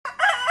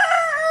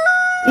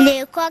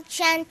coq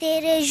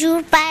chantait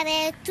jour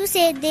paraît, tous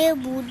ces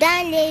debout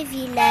dans les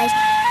villages.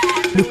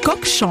 Le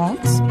coq chante.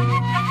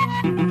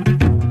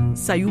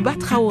 Sayouba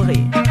Traoré.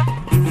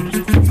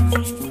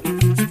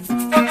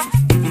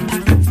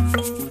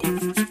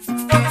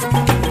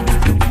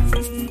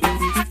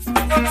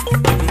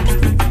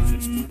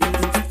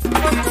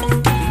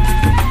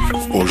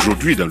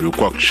 Aujourd'hui, dans le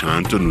coq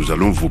chante, nous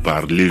allons vous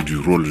parler du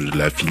rôle de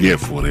la filière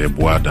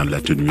forêt-bois dans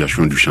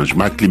l'atténuation du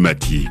changement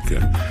climatique.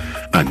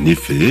 En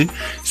effet,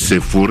 ces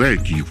forêts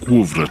qui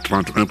couvrent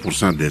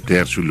 31% des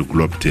terres sur le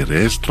globe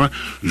terrestre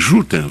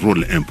jouent un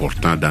rôle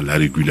important dans la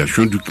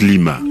régulation du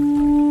climat.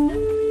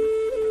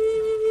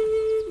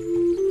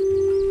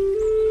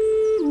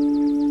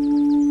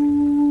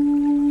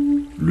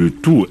 Le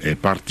tout est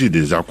parti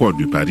des accords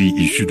de Paris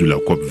issus de la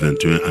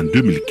COP21 en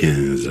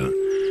 2015.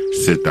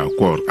 Cet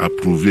accord,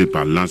 approuvé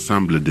par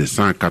l'ensemble des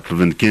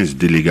 195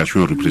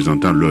 délégations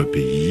représentant leur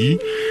pays,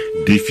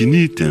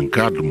 définit un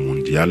cadre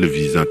mondial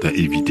visant à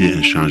éviter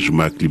un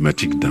changement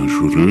climatique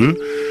dangereux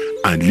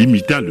en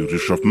limitant le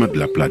réchauffement de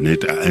la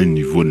planète à un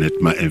niveau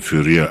nettement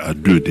inférieur à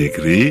 2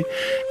 degrés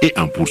et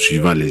en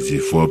poursuivant les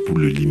efforts pour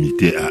le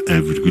limiter à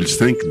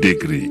 1,5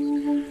 degré.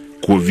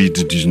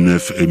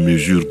 Covid-19 et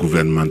mesures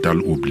gouvernementales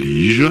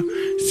obligent.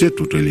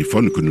 C'est au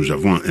téléphone que nous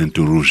avons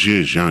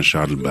interrogé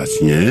Jean-Charles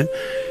Bastien,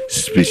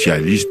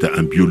 spécialiste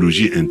en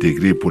biologie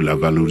intégrée pour la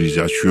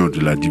valorisation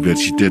de la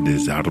diversité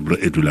des arbres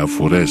et de la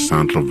forêt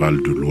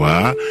Centre-Val de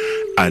Loire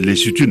à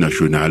l'Institut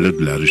national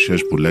de la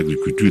recherche pour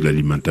l'agriculture,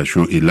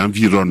 l'alimentation et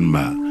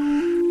l'environnement.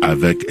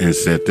 Avec un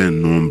certain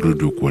nombre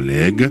de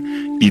collègues,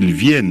 ils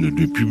viennent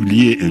de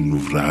publier un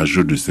ouvrage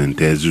de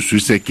synthèse sur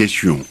ces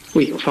questions.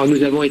 Oui, enfin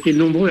nous avons été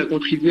nombreux à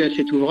contribuer à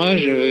cet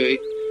ouvrage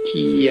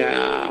qui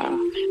a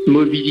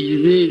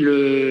mobilisé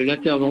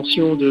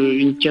l'intervention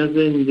d'une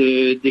quinzaine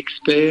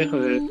d'experts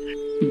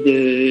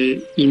de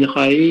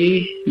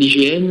INRAE,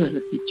 l'IGN,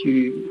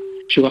 l'Institut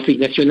géographique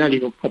national, et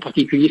donc en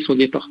particulier son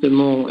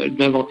département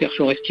d'inventaire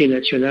forestier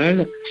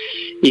national,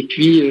 et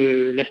puis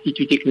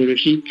l'Institut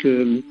technologique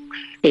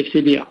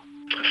FCBA,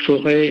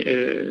 forêt,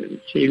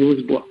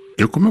 cellulose, bois.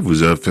 Et comment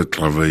vous avez fait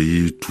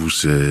travailler tous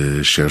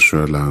ces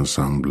chercheurs-là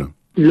ensemble ?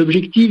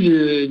 L'objectif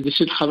de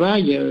ce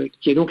travail,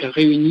 qui a donc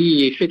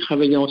réuni et fait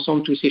travailler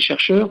ensemble tous ces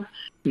chercheurs,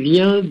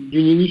 vient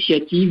d'une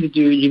initiative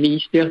du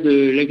ministère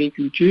de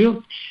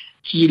l'Agriculture,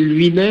 qui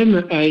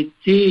lui-même a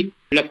été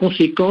la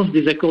conséquence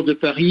des accords de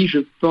Paris, je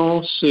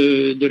pense,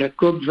 de la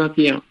COP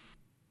 21.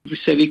 Vous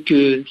savez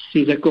que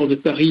ces accords de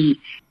Paris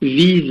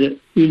visent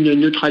une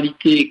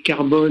neutralité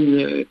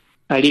carbone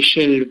à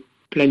l'échelle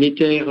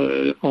planétaire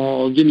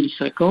en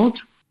 2050.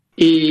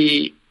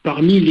 Et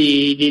parmi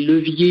les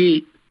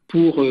leviers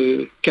pour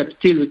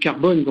capter le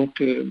carbone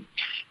de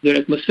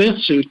l'atmosphère,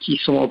 ceux qui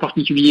sont en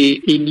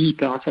particulier émis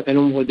par un certain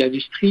nombre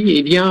d'industries,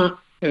 eh bien,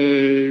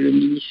 le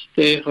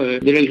ministère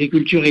de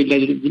l'Agriculture et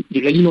de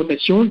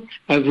l'Alimentation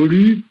a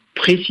voulu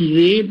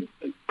préciser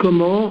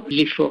comment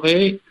les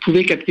forêts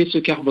pouvaient capter ce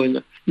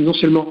carbone. Non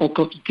seulement en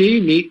quantité,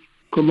 mais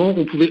comment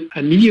on pouvait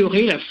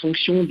améliorer la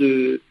fonction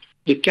de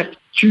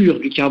capture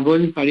du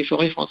carbone par les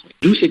forêts françaises.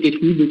 D'où cette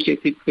étude qui a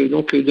été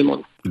donc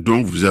demandée.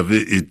 Donc vous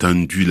avez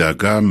étendu la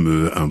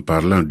gamme en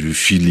parlant de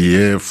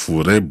filière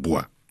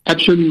forêt-bois.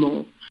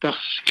 Absolument. Parce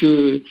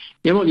que,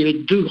 évidemment, il y avait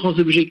deux grands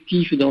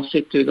objectifs dans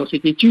cette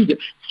étude.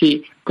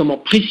 C'est comment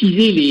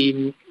préciser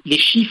les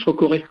chiffres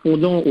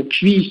correspondant au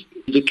puits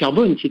de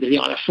carbone,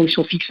 c'est-à-dire à la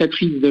fonction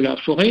fixatrice de la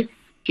forêt.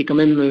 C'est quand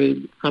même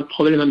un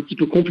problème un petit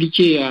peu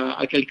compliqué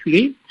à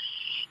calculer.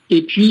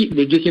 Et puis,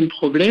 le deuxième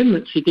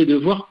problème, c'était de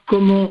voir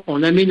comment,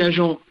 en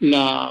aménageant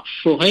la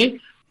forêt,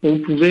 on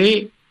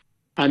pouvait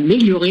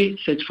améliorer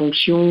cette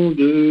fonction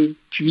de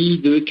puits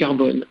de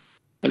carbone.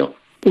 Alors,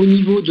 au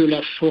niveau de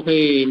la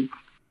forêt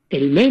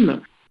elle-même,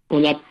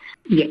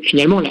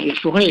 finalement la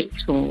forêt,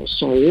 son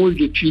rôle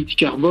de puits de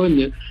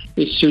carbone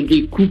se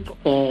découpe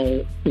en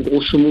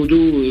grosso modo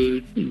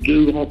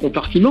deux grands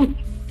compartiments.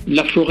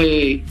 La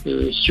forêt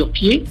sur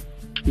pied,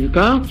 d'une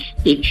part,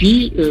 et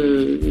puis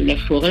la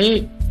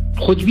forêt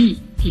produits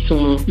qui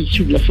sont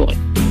issus de la forêt.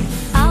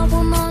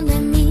 Arbre mon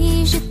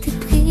ami, je t'ai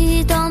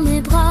pris dans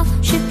mes bras,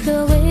 j'ai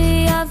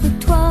pleuré avec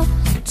toi,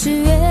 tu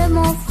es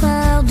mon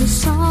frère de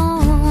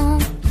sang.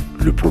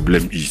 Le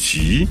problème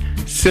ici,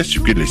 c'est ce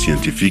que les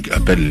scientifiques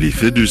appellent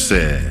l'effet de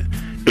serre.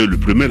 Et le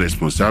premier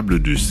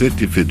responsable de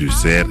cet effet de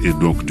serre et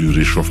donc du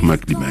réchauffement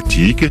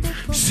climatique,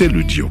 c'est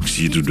le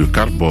dioxyde de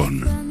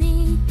carbone.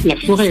 La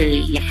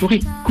forêt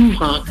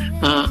couvre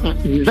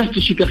une vaste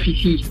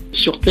superficie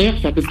sur Terre,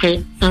 c'est à peu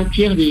près un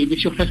tiers des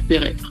surfaces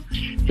terrestres.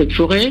 Cette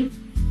forêt,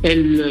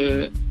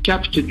 elle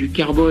capte du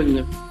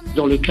carbone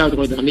dans le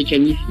cadre d'un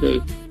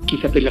mécanisme qui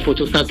s'appelle la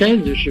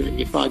photosynthèse. Je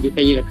n'ai pas à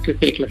détailler ce que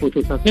c'est que la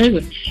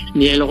photosynthèse,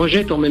 mais elle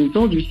rejette en même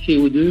temps du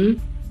CO2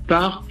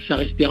 par sa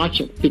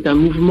respiration. C'est un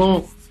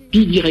mouvement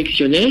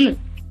bidirectionnel,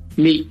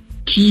 mais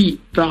qui,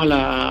 par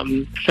la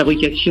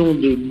fabrication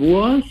de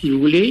bois, si vous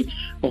voulez,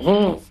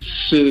 rend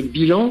ce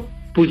bilan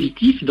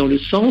positif dans le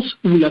sens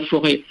où la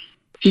forêt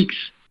fixe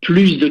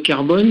plus de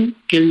carbone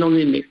qu'elle n'en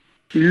émet.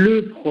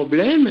 Le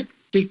problème,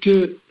 c'est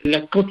que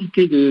la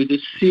quantité de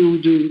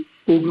CO2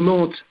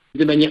 augmente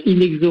de manière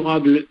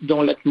inexorable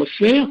dans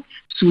l'atmosphère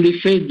sous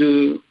l'effet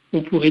de,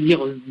 on pourrait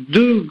dire,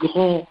 deux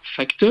grands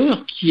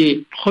facteurs, qui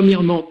est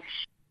premièrement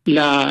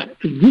la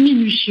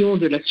diminution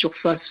de la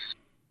surface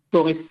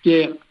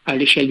forestière à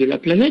l'échelle de la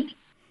planète.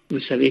 Vous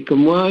savez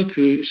comme moi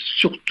que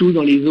surtout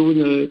dans les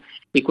zones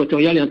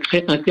équatoriales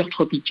et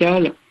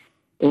intertropicales,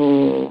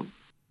 on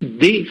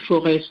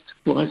déforeste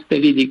pour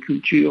installer des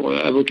cultures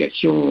à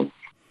vocation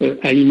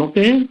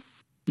alimentaire,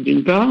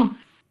 d'une part.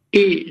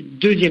 Et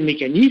deuxième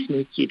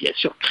mécanisme, qui est bien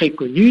sûr très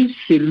connu,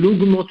 c'est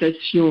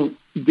l'augmentation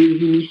des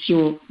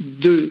émissions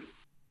de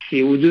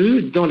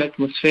CO2 dans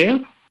l'atmosphère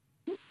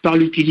par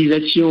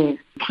l'utilisation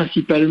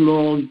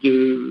principalement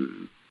de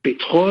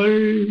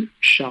pétrole,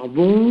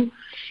 charbon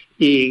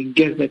et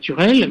gaz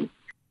naturel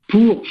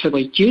pour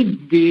fabriquer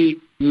des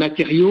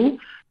matériaux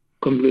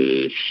comme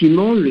le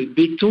ciment, le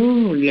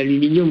béton,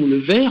 l'aluminium ou le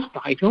verre,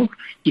 par exemple,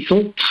 qui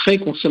sont très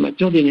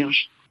consommateurs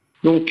d'énergie.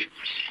 Donc,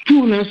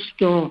 pour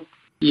l'instant,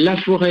 la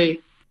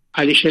forêt,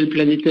 à l'échelle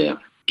planétaire,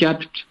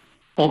 capte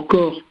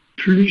encore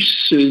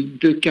plus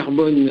de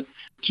carbone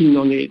qu'il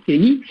n'en est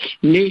émis,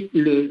 mais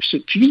ce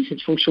puits,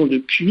 cette fonction de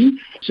puits,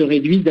 se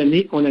réduit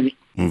d'année en année.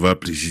 On va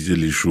préciser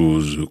les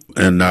choses.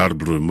 Un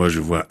arbre, moi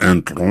je vois un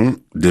tronc,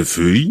 des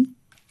feuilles.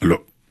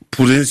 Alors,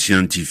 pour un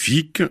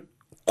scientifique,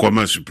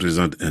 comment se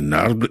présente un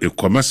arbre et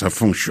comment ça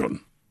fonctionne?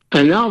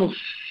 Un arbre,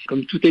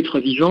 comme tout être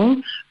vivant,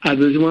 a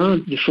besoin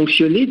de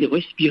fonctionner, de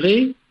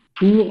respirer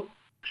pour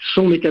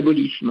son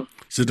métabolisme.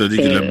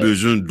 C'est-à-dire qu'il a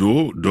besoin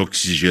d'eau,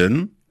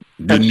 d'oxygène,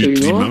 de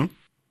absolument,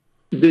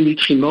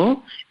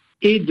 nutriments.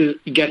 Et de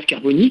gaz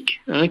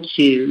carbonique,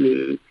 qui est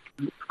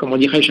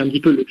un petit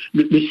peu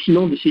le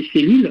ciment de ces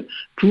cellules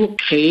pour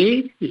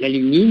créer la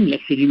lignine, la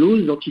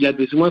cellulose dont il a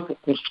besoin pour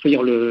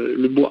construire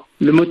le bois.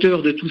 Le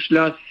moteur de tout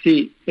cela,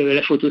 c'est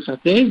la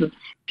photosynthèse.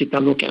 C'est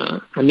donc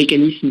un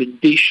mécanisme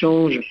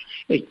d'échange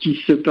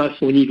qui se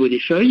passe au niveau des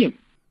feuilles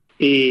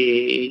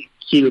et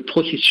qui est le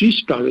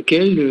processus par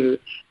lequel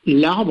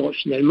l'arbre,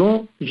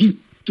 finalement, vit,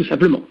 tout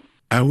simplement.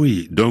 Ah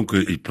oui, donc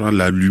il prend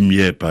la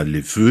lumière par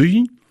les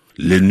feuilles,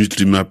 les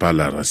nutriments par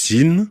la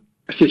racine.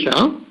 C'est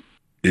ça.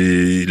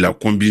 Et la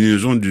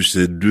combinaison de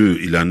ces deux,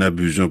 il en a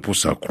besoin pour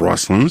sa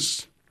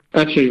croissance.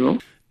 Absolument.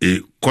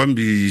 Et comme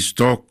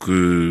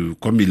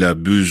il a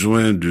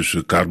besoin de ce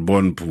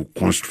carbone pour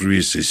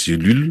construire ses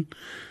cellules,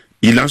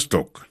 il en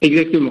stocke.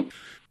 Exactement.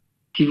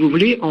 Si vous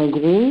voulez, en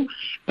gros,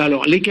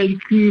 alors les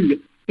calculs,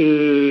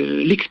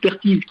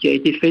 l'expertise qui a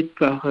été faite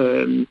par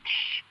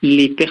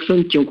les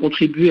personnes qui ont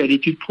contribué à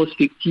l'étude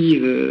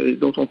prospective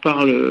dont on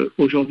parle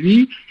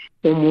aujourd'hui,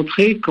 ont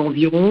montré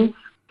qu'environ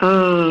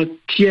un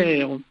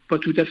tiers, pas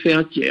tout à fait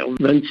un tiers,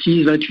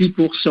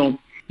 26-28%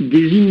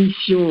 des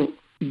émissions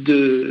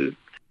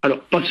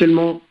alors pas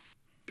seulement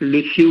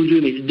le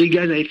CO2, mais des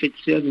gaz à effet de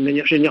serre d'une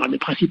manière générale, mais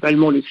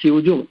principalement le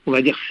CO2, on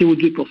va dire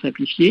CO2 pour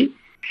simplifier.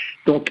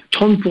 Donc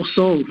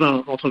 30%,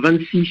 entre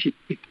 26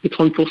 et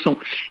 30%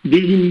 des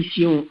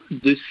émissions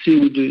de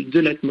CO2 de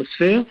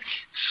l'atmosphère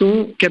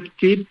sont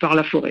captées par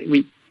la forêt.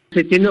 Oui,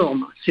 c'est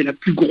énorme. C'est la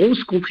plus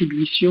grosse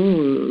contribution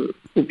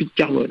au puits de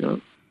carbone.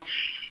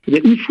 Et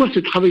bien, une fois ce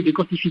travail de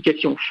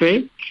quantification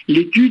fait,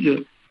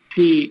 l'étude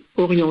s'est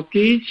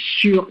orientée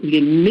sur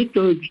les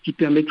méthodes qui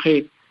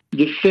permettraient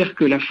de faire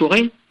que la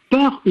forêt,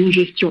 par une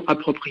gestion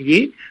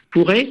appropriée,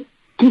 pourrait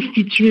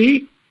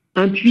constituer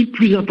un puits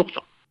plus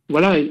important.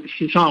 Voilà,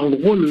 c'est ça en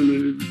gros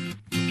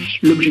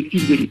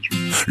l'objectif de l'étude.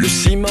 Le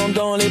ciment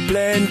dans les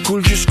plaines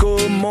coule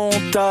jusqu'aux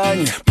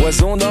montagnes,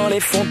 poison dans les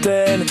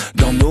fontaines,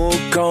 dans nos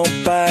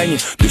campagnes.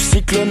 De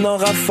cyclone en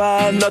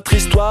rafale, notre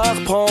histoire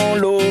prend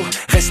l'eau,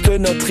 reste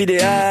notre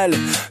idéal,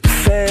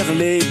 faire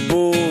les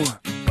beaux.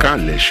 Quand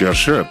les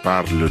chercheurs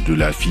parlent de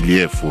la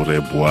filière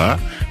forêt-bois,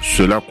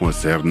 cela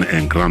concerne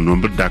un grand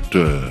nombre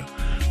d'acteurs.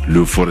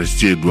 Le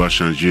forestier doit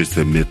changer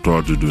ses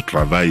méthodes de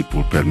travail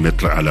pour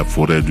permettre à la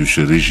forêt de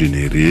se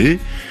régénérer.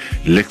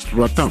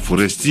 L'exploitant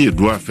forestier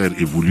doit faire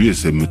évoluer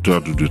ses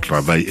méthodes de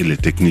travail et les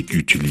techniques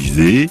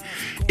utilisées.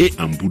 Et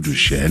en bout de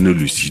chaîne,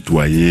 le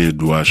citoyen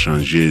doit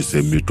changer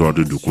ses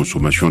méthodes de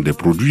consommation des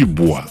produits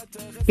bois.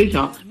 C'est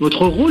ça.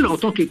 Votre rôle en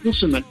tant que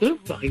consommateur,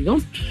 par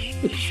exemple,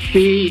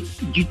 c'est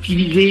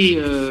d'utiliser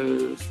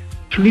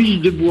plus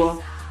de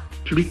bois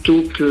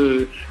plutôt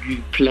que du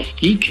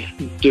plastique,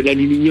 de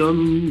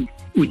l'aluminium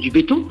ou du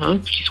béton,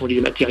 qui sont les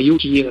matériaux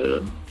qui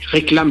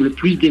réclament le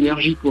plus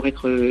d'énergie pour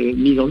être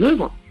mis en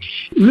œuvre.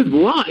 Le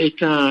bois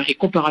est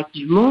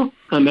comparativement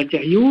un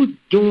matériau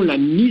dont la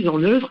mise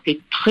en œuvre est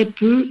très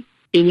peu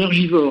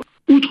énergivore.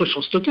 Outre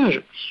son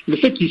stockage, le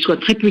fait qu'il soit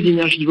très peu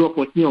énergivore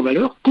pour être mis en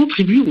valeur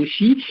contribue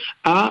aussi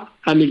à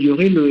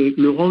améliorer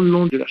le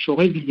rendement de la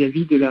forêt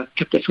vis-à-vis de la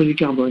captation du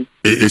carbone.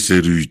 Et c'est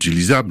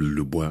réutilisable,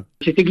 le bois?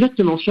 C'est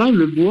exactement ça.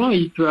 Le bois,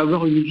 il peut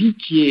avoir une vie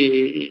qui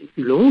est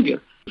longue,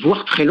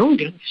 voire très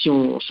longue, si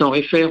on s'en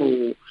réfère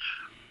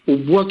aux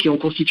bois qui ont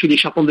constitué les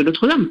charpentes de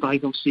Notre-Dame, par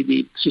exemple.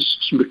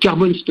 Le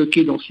carbone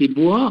stocké dans ces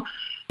bois,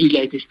 il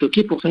a été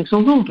stocké pour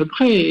 500 ans à peu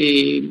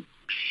près.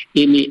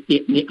 Mais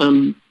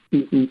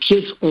une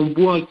pièce en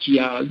bois qui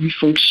a une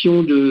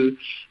fonction de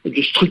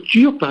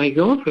structure, par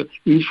exemple,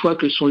 une fois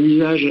que son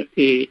usage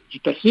est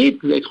passé,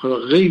 peut être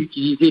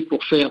réutilisée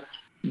pour faire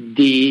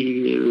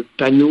des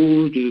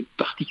panneaux de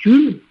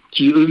particules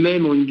qui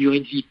eux-mêmes ont une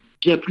durée de vie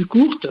bien plus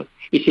courte,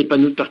 et ces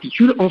panneaux de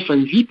particules, en fin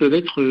de vie, peuvent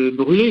être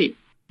brûlés.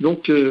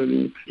 Donc,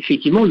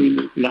 effectivement,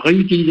 la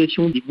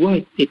réutilisation des bois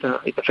est un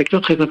facteur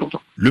très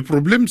important. Le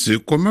problème,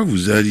 c'est comment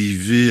vous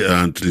arrivez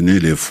à entraîner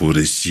les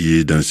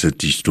forestiers dans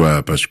cette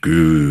histoire, parce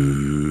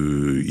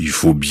que il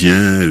faut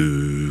bien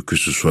que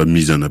ce soit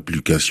mis en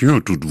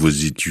application, toutes vos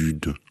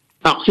études.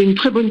 Alors, c'est une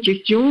très bonne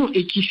question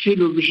et qui fait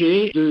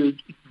l'objet de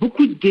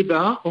beaucoup de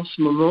débats en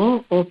ce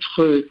moment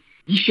entre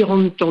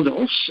différentes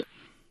tendances,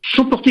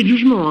 sans porter de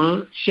jugement,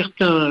 hein.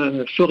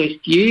 Certains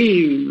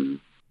forestiers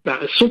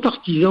sont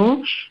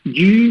partisans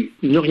du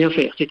ne rien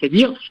faire,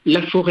 c'est-à-dire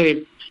la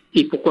forêt,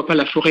 et pourquoi pas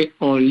la forêt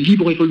en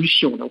libre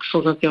évolution, donc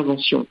sans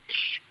intervention.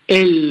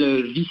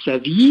 Elle vit sa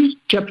vie,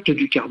 capte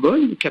du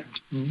carbone,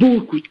 capte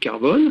beaucoup de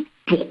carbone.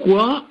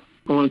 Pourquoi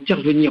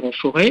intervenir en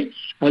forêt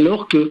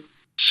alors que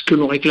ce que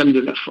l'on réclame de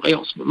la forêt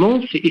en ce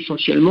moment, c'est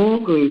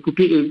essentiellement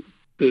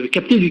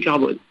capter du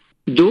carbone.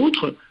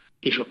 D'autres,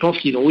 et je pense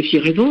qu'ils ont aussi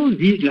raison,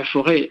 disent la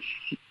forêt,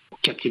 c'est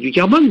capter du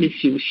carbone, mais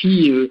c'est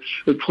aussi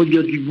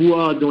produire du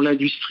bois dans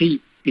l'industrie,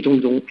 et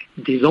donc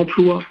des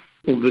emplois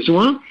ont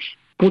besoin.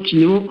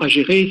 Continuons à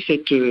gérer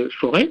cette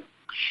forêt.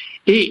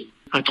 Et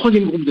un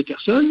troisième groupe de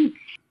personnes,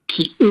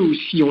 qui eux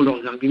aussi ont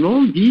leurs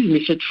arguments, disent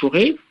mais cette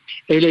forêt,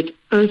 elle est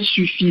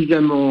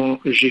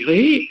insuffisamment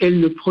gérée, elle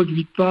ne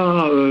produit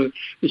pas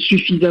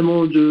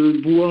suffisamment de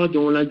bois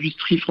dont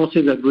l'industrie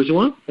française a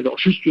besoin. Alors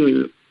juste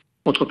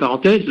entre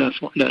parenthèses,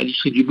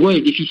 l'industrie du bois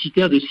est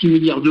déficitaire de 6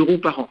 milliards d'euros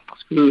par an,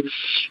 parce que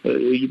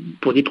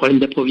pour des problèmes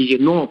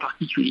d'approvisionnement en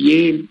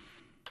particulier.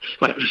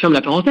 Voilà, je ferme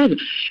la parenthèse.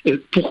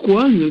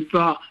 Pourquoi ne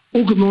pas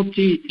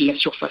augmenter la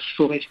surface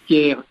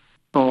forestière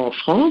en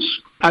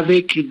France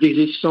avec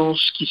des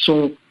essences qui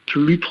sont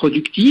plus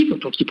productives,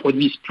 donc qui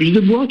produisent plus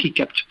de bois, qui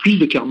captent plus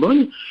de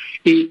carbone,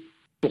 et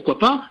pourquoi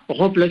pas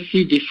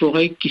remplacer des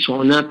forêts qui sont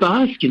en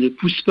impasse, qui ne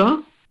poussent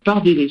pas,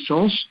 par des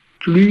essences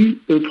plus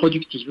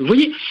productives. Vous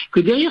voyez que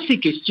derrière ces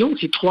questions,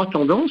 ces trois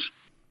tendances,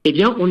 eh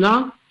bien, on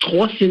a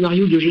trois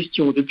scénarios de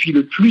gestion, depuis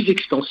le plus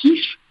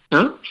extensif,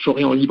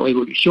 forêt en libre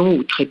évolution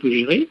ou très peu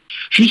gérée,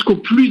 jusqu'au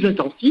plus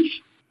intensif,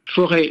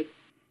 forêt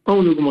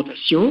en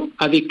augmentation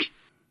avec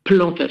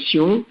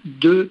plantation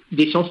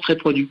d'essences très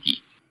productives.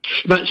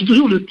 C'est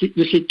toujours de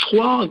ces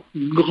trois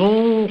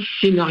grands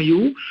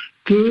scénarios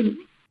que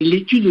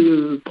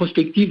l'étude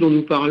prospective dont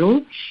nous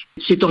parlons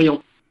s'est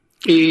orientée.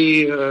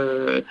 Et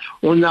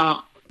on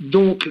a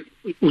donc,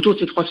 autour de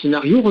ces trois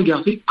scénarios,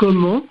 regardé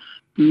comment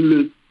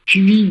le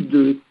puits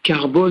de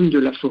carbone de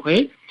la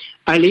forêt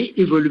allait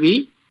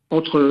évoluer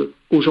entre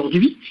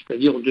aujourd'hui,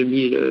 c'est-à-dire en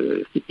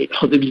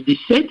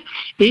 2017,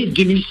 et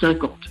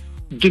 2050.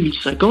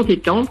 2050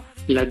 étant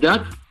la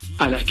date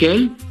à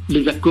laquelle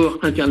les accords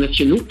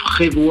internationaux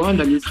prévoient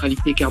la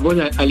neutralité carbone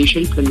à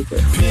l'échelle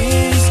planétaire.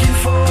 Puisqu'il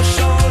faut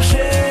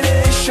changer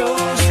les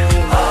choses,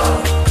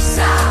 oh,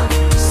 ça,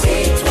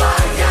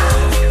 citoyen,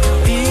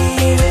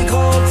 il est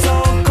grand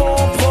temps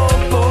qu'on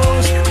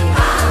propose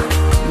un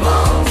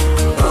monde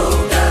pour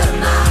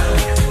demain.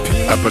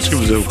 Ah, parce que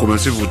vous avez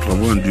commencé vos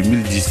travaux en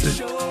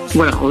 2017.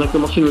 Voilà, on a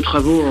commencé nos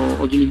travaux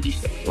en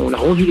 2017. On a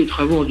rendu les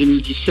travaux en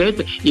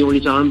 2017 et on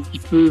les a un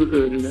petit peu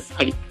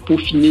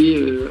peaufinés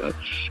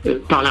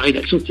par la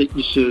rédaction de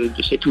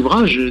cet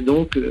ouvrage,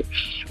 donc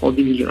en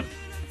 2020.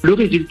 Le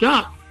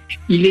résultat,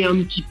 il est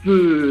un petit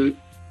peu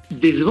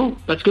décevant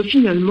parce que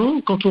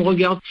finalement, quand on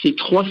regarde ces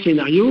trois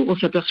scénarios, on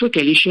s'aperçoit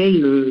qu'à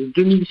l'échelle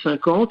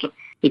 2050,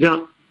 eh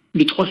bien,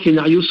 les trois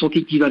scénarios sont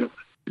équivalents.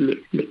 Le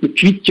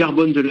puits de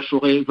carbone de la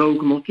forêt va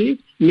augmenter,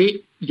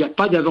 mais il n'y a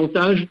pas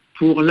d'avantage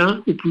pour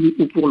l'un ou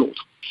pour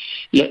l'autre.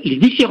 Les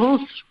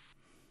différences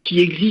qui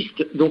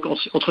existent donc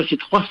entre ces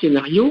trois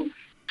scénarios,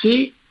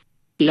 c'est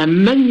la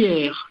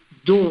manière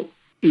dont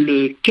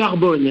le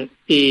carbone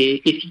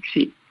est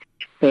fixé.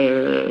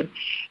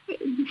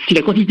 Si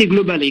la quantité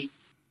globale est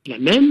la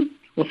même,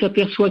 on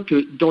s'aperçoit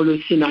que dans le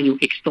scénario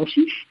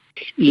extensif,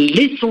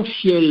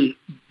 l'essentiel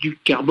du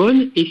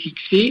carbone est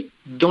fixé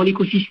dans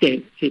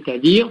l'écosystème,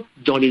 c'est-à-dire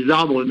dans les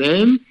arbres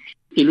eux-mêmes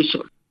et le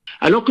sol.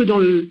 Alors que dans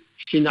le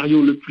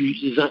scénario le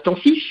plus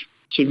intensif,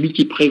 celui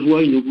qui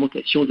prévoit une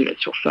augmentation de la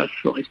surface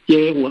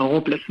forestière ou un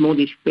remplacement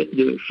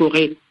de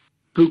forêts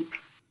peu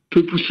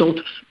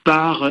poussantes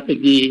par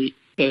des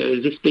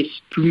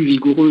espèces plus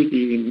vigoureuses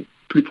et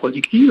plus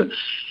productives,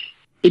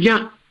 eh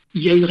bien,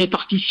 il y a une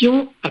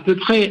répartition à peu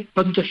près,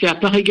 pas tout à fait à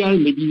part égale,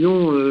 mais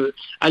disons,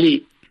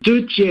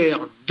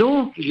 2/3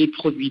 dans les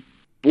produits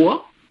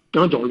bois,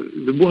 dans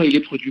le bois et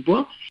les produits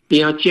bois,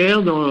 et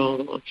 1/3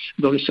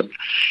 dans le sol.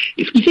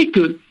 Et ce qui fait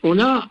qu'on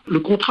a le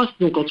contraste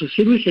donc entre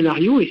ces deux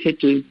scénarios et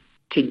cette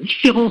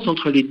différence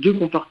entre les deux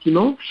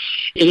compartiments,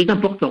 elle est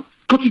importante.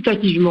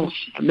 Quantitativement,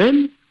 c'est la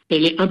même,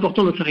 elle est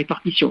importante dans sa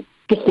répartition.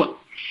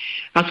 Pourquoi ?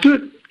 Parce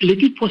que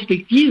l'étude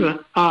prospective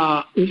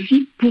a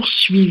aussi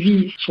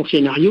poursuivi son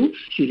scénario,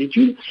 ses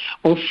études,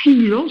 en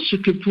simulant ce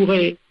que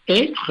pourrait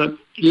être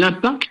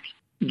l'impact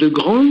de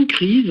grandes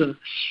crises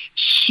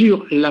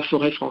sur la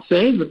forêt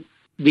française,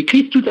 des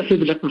crises tout à fait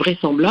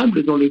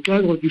vraisemblables dans le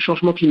cadre du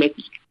changement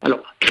climatique.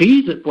 Alors,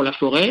 crise pour la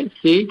forêt,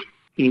 c'est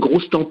une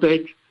grosse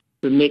tempête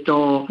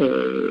mettant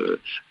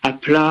à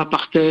plat,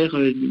 par terre,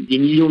 des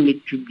millions de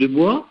mètres cubes de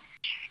bois,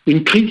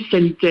 une crise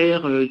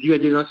sanitaire due à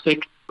des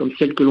insectes comme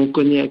celle que l'on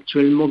connaît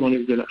actuellement dans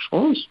l'est de la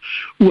France,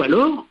 ou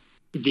alors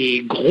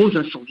des gros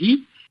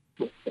incendies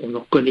qu'on ne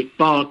connaît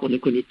pas, qu'on ne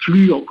connaît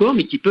plus encore,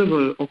 mais qui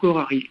peuvent encore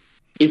arriver.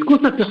 Et ce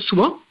qu'on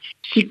s'aperçoit,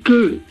 c'est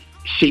que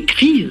ces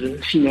crises,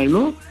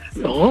 finalement,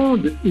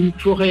 rendent une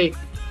forêt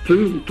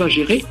peu ou pas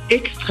gérée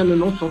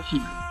extrêmement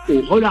sensible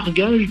au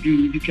relargage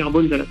du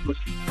carbone de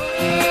l'atmosphère.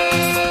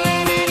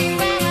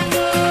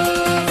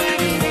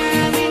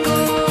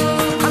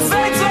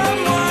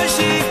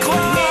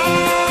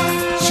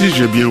 Si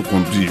j'ai bien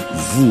compris,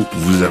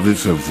 vous avez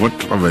fait votre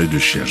travail de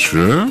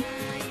chercheur,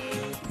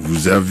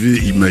 vous avez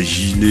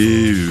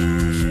imaginé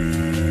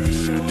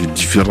les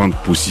différentes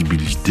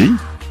possibilités,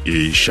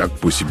 et chaque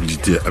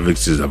possibilité avec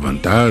ses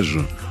avantages,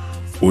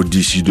 aux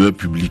décideurs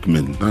publics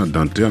maintenant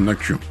d'entrer en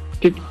action.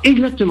 C'est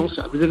exactement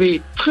ça. Vous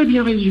avez très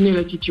bien résumé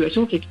la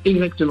situation, c'est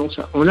exactement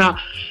ça. On a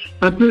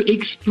un peu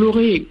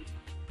exploré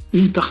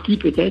une partie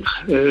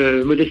peut-être,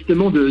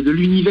 modestement, de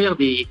l'univers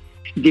des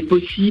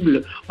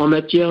possibles en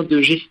matière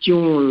de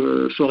gestion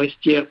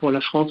forestière pour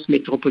la France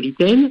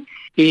métropolitaine.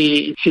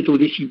 Et c'est aux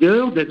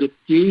décideurs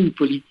d'adopter une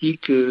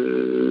politique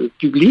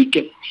publique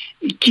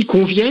qui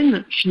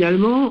convienne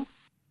finalement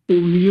au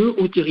mieux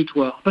au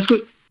territoire. Parce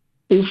que,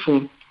 au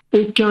fond,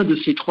 aucun de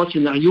ces trois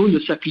scénarios ne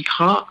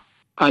s'appliquera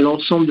à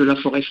l'ensemble de la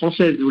forêt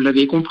française, vous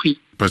l'avez compris.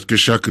 Parce que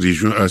chaque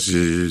région a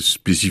ses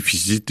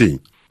spécificités.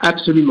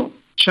 Absolument.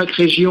 Chaque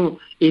région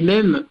et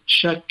même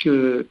chaque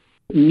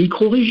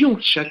micro-région,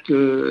 chaque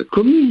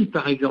commune,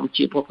 par exemple,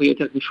 qui est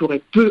propriétaire d'une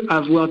forêt, peut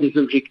avoir des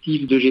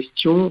objectifs de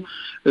gestion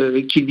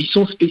qui lui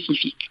sont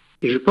spécifiques.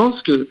 Et je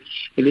pense que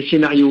le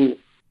scénario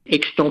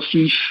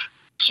extensif,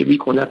 celui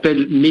qu'on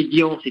appelle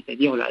médian,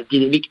 c'est-à-dire la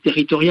dynamique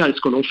territoriale,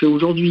 ce que l'on fait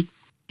aujourd'hui,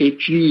 et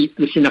puis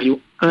le scénario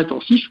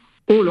intensif,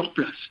 ont leur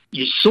place.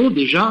 Ils sont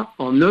déjà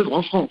en œuvre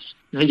en France.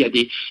 Il y a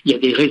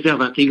des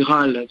réserves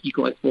intégrales qui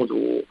correspondent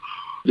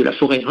de la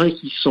forêt,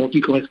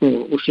 qui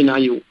correspondent au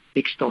scénario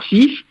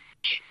extensif.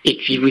 Et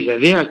puis vous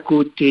avez à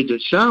côté de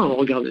ça, on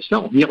regarde ça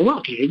en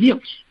miroir, j'allais dire,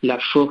 la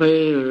forêt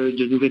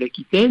de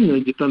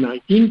Nouvelle-Aquitaine, des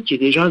Pins-Maritimes, qui est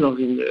déjà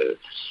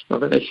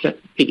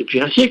et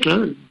depuis un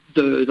siècle,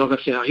 dans un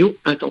scénario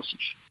intensif.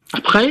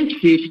 Après,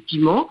 c'est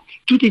effectivement,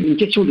 tout est une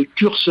question de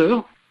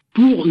curseur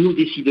pour nos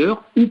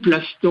décideurs. Où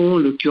place-t-on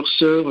le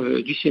curseur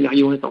du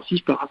scénario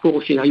intensif par rapport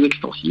au scénario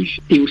extensif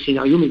et au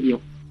scénario médian?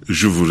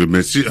 Je vous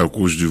remercie. À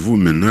cause de vous,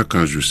 maintenant,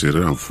 quand je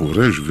serai en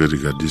forêt, je vais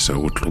regarder ça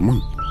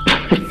autrement.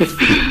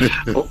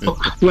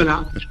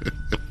 Voilà.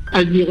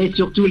 Admirer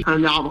surtout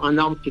un arbre. Un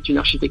arbre, c'est une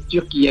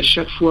architecture qui, à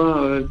chaque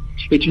fois,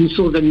 est une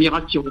source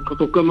d'admiration. Quand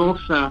on commence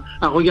à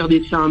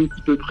regarder ça un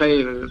petit peu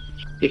près,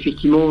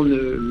 effectivement,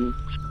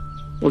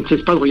 on ne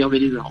cesse pas de regarder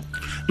les arbres.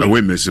 Ah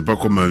oui, mais c'est pas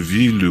comme en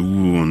ville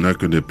où on n'a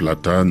que des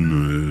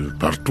platanes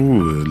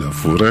partout. La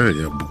forêt,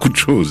 il y a beaucoup de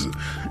choses.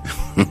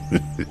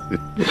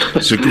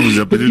 ce que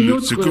vous appelez le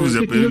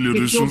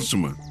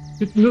ressourcement.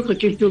 C'est une autre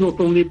question dont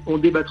on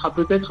débattra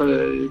peut-être,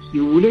 si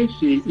vous voulez,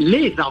 c'est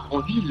les arbres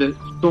en ville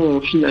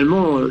sont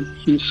finalement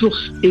une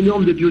source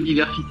énorme de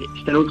biodiversité.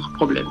 C'est un autre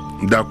problème.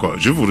 D'accord,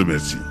 je vous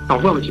remercie. Au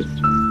revoir, monsieur.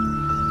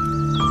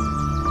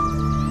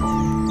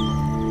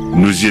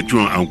 Nous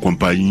étions en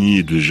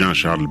compagnie de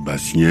Jean-Charles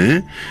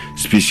Bastien,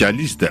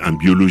 spécialiste en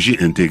biologie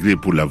intégrée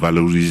pour la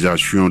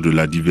valorisation de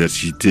la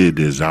diversité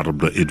des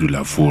arbres et de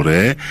la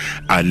forêt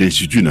à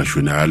l'Institut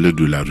national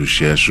de la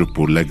recherche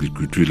pour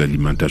l'agriculture,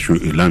 l'alimentation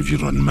et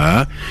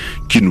l'environnement,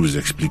 qui nous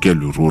expliquait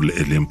le rôle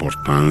et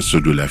l'importance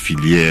de la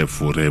filière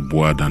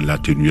forêt-bois dans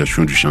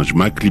l'atténuation du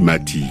changement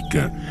climatique.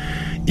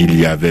 Il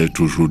y avait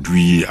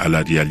aujourd'hui à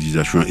la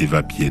réalisation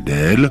Eva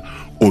Piedel,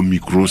 au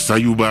micro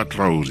Sayouba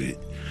Traoré.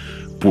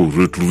 Pour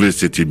retrouver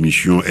cette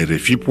émission,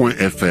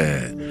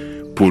 RFI.fr.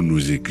 Pour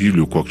nous écrire,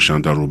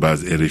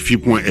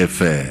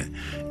 lecoqchante@rfi.fr.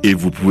 Et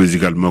vous pouvez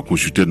également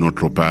consulter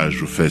notre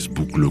page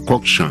Facebook Le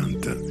Coq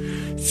Chante.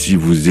 Si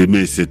vous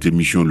aimez cette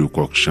émission Le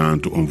Coq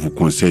Chante, on vous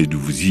conseille de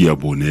vous y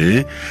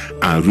abonner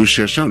en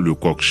recherchant Le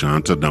Coq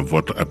Chante dans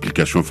votre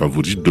application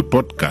favorite de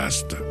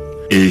podcast.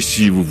 Et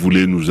si vous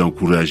voulez nous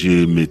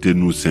encourager,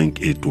 mettez-nous 5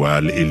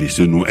 étoiles et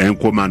laissez-nous un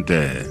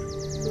commentaire.